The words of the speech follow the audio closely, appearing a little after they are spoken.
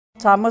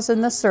Tom was in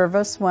the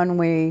service when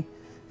we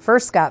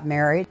first got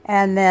married,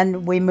 and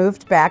then we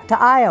moved back to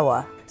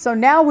Iowa. So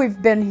now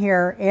we've been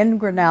here in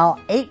Grinnell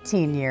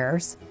 18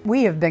 years.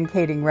 We have been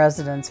Kading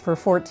residents for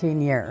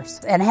 14 years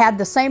and had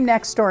the same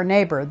next door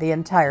neighbor the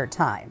entire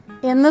time.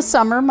 In the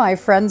summer, my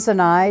friends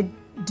and I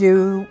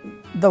do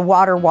the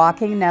water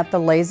walking at the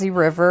lazy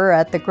river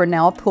at the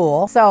Grinnell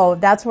pool. So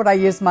that's what I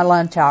use my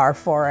lunch hour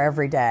for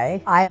every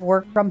day. I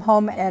work from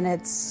home, and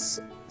it's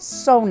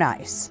so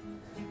nice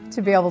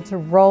to be able to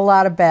roll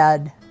out of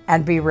bed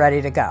and be ready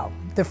to go.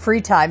 The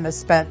free time is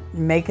spent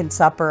making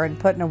supper and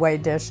putting away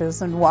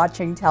dishes and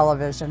watching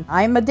television.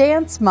 I'm a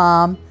dance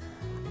mom.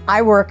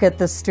 I work at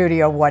the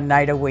studio one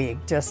night a week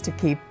just to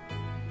keep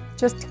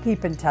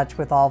in touch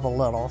with all the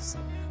littles.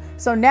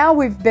 So now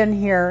we've been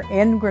here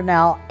in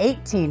Grinnell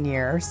 18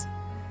 years,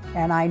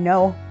 and I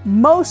know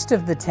most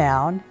of the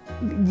town.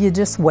 You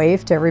just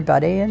wave to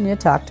everybody and you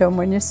talk to them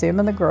when you see them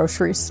in the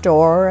grocery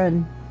store,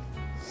 and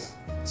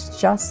it's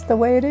just the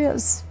way it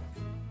is.